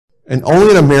And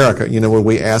only in America, would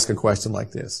we ask a question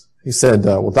like this. He said,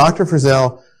 well, Dr.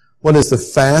 Frazelle, what is the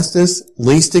fastest,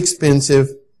 least expensive,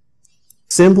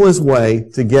 simplest way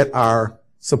to get our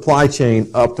supply chain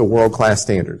up to world-class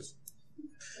standards?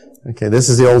 Okay, this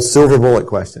is the old silver bullet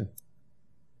question.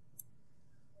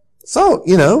 So,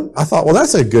 I thought, well,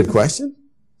 that's a good question.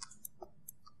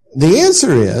 The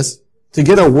answer is to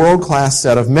get a world-class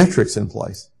set of metrics in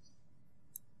place.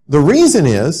 The reason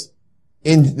is,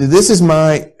 and this is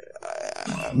my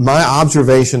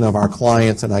observation of our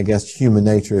clients and I guess human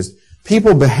nature, is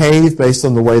people behave based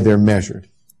on the way they're measured.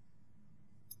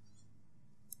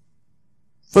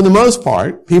 For the most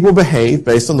part, people behave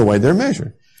based on the way they're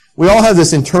measured. We all have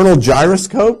this internal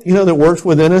gyroscope, that works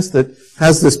within us that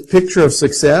has this picture of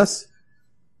success.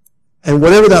 And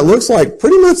whatever that looks like,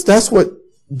 pretty much that's what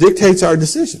dictates our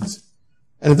decisions.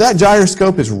 And if that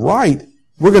gyroscope is right,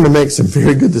 we're going to make some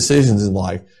very good decisions in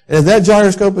life. And if that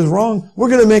gyroscope is wrong, we're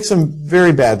going to make some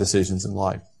very bad decisions in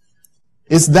life.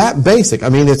 It's that basic.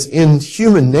 It's in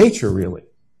human nature, really.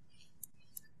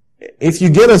 If you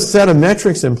get a set of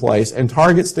metrics in place and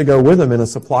targets to go with them in a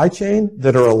supply chain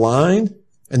that are aligned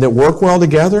and that work well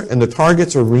together, and the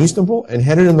targets are reasonable and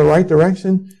headed in the right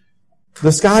direction,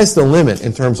 the sky's the limit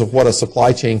in terms of what a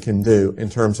supply chain can do in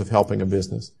terms of helping a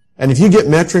business. And if you get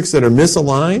metrics that are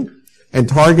misaligned and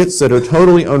targets that are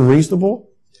totally unreasonable,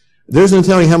 there's no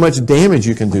telling how much damage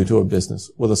you can do to a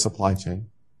business with a supply chain.